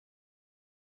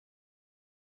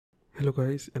Hello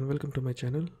guys and welcome to my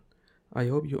channel. I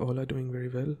hope you all are doing very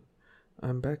well.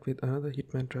 I'm back with another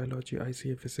Hitman Trilogy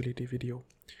ICA facility video.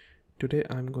 Today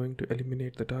I'm going to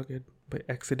eliminate the target by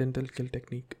accidental kill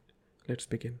technique. Let's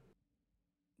begin.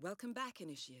 Welcome back,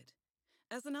 Initiate.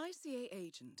 As an ICA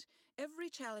agent, every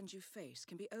challenge you face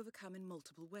can be overcome in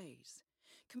multiple ways.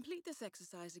 Complete this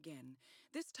exercise again,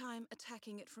 this time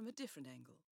attacking it from a different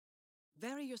angle.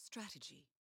 Vary your strategy.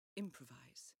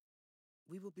 Improvise.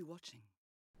 We will be watching.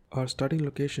 Our starting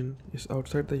location is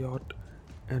outside the yacht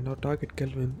and our target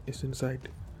Kelvin is inside.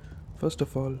 First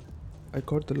of all, I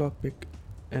got the lockpick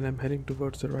and I'm heading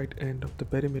towards the right end of the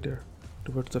perimeter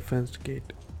towards the fenced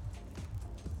gate.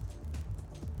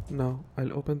 Now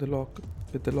I'll open the lock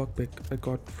with the lockpick I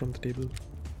got from the table.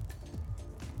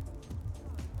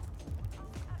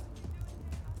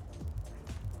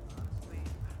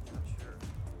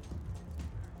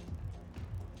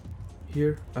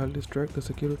 Here I'll distract the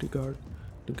security guard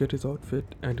to get his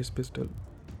outfit and his pistol.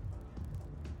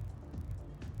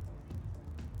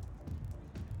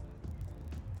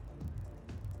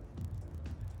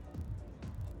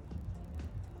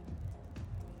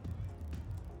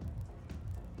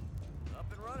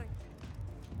 Up and running.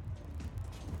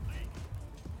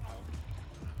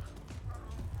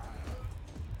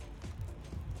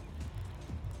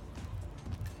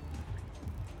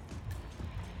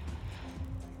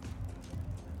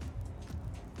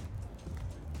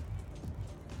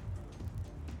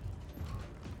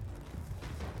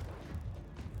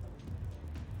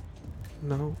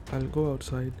 Now I'll go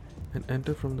outside and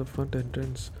enter from the front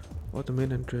entrance or the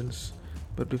main entrance,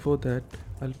 but before that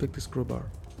I'll pick this crowbar.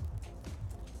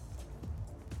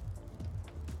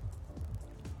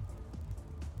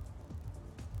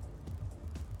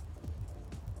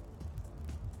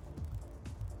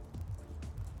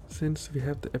 Since we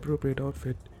have the appropriate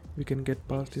outfit, we can get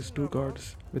past these two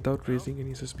guards without raising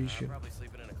any suspicion. Probably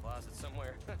sleeping in a closet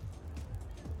somewhere.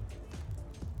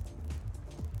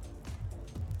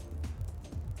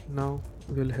 Now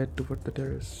we'll head toward the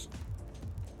terrace.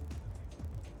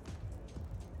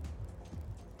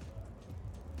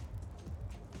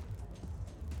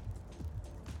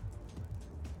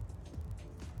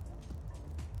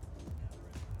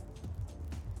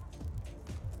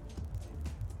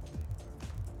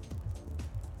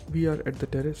 We are at the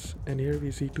terrace and here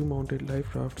we see two mounted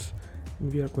life rafts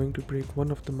and we are going to break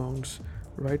one of the mounts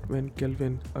right when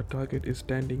Kelvin, our target, is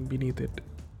standing beneath it.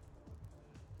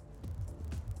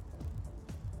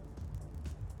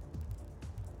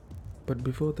 But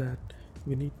before that,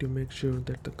 we need to make sure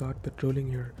that the guard patrolling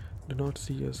here do not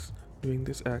see us doing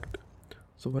this act.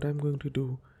 So what I'm going to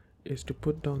do is to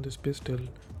put down this pistol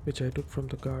which I took from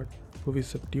the guard who we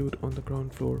subdued on the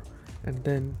ground floor, and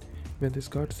then when this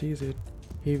guard sees it,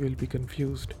 he will be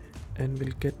confused and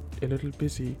will get a little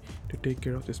busy to take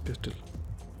care of this pistol.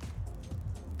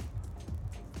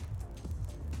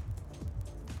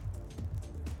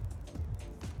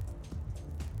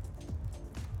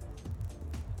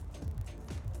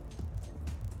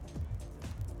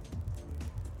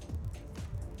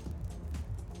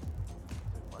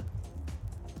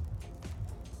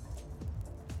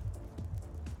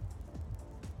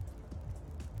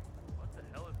 What the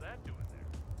hell is that doing there?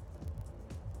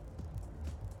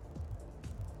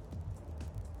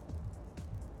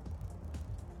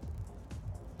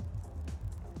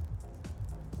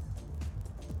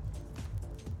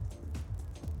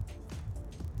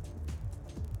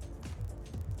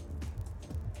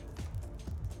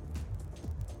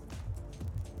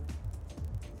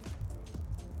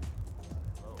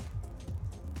 Oh.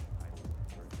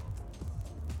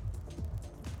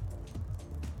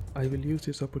 I will use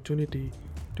this opportunity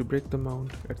to break the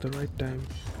mount at the right time,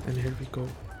 and here we go.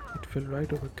 It fell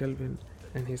right over Kelvin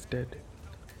and he's dead.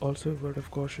 Also a word of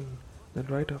caution that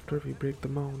right after we break the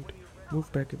mount,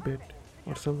 move back a bit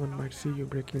or someone might see you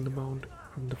breaking the mount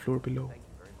from the floor below.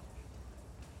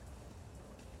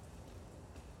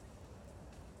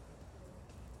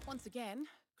 Once again,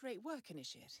 great work,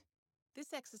 Initiate.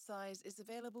 This exercise is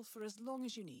available for as long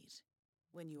as you need.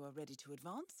 When you are ready to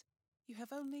advance, you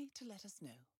have only to let us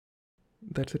know.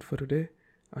 That's it for today.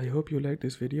 I hope you liked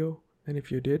this video, and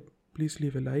if you did, please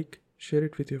leave a like, share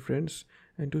it with your friends,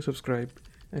 and do subscribe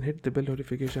and hit the bell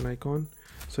notification icon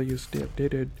so you stay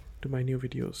updated to my new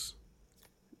videos.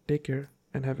 Take care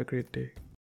and have a great day.